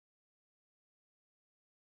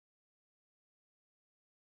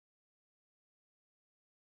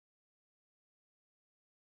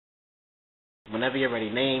Whenever you're ready.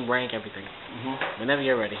 Name, rank, everything. Whenever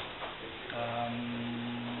you're ready.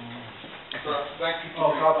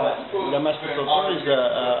 Grandmaster Soto is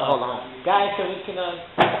hold on. Guys, can we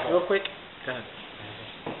real quick? Go ahead.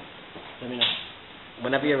 Let me know.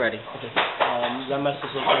 Whenever you're ready. Okay. Grandmaster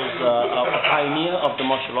Soto is a pioneer of the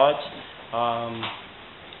martial arts.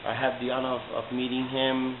 I had the honor of meeting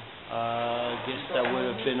him. I guess that would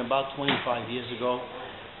have been about 25 years ago.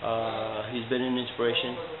 He's been an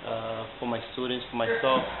inspiration for my students, for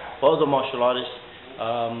myself, for other martial artists.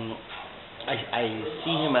 I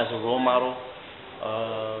see him as a role model,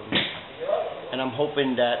 and I'm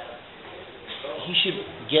hoping that he should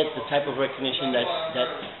get the type of recognition that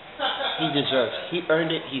he deserves. He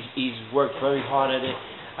earned it. He's worked very hard at it.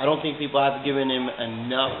 I don't think people have given him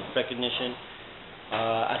enough recognition.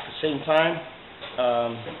 At the same time,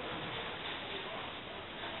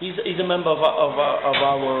 he's a member of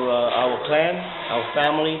our clan, our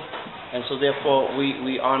family, and so therefore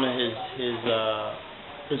we honor his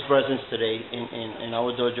presence today in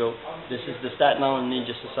our dojo. This is the Staten Island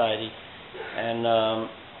Ninja Society, and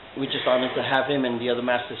we're just honored to have him and the other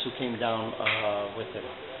masters who came down with him.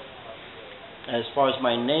 As far as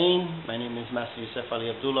my name is Master Yusef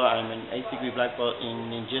Abdullah. I'm an 8th degree black belt in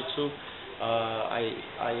ninjutsu.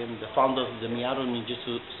 I am the founder of the Miyado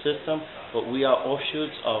Ninjutsu system, but we are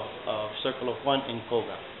offshoots of Circle of One in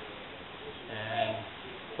Koga. And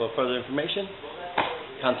for further information,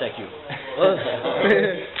 contact you.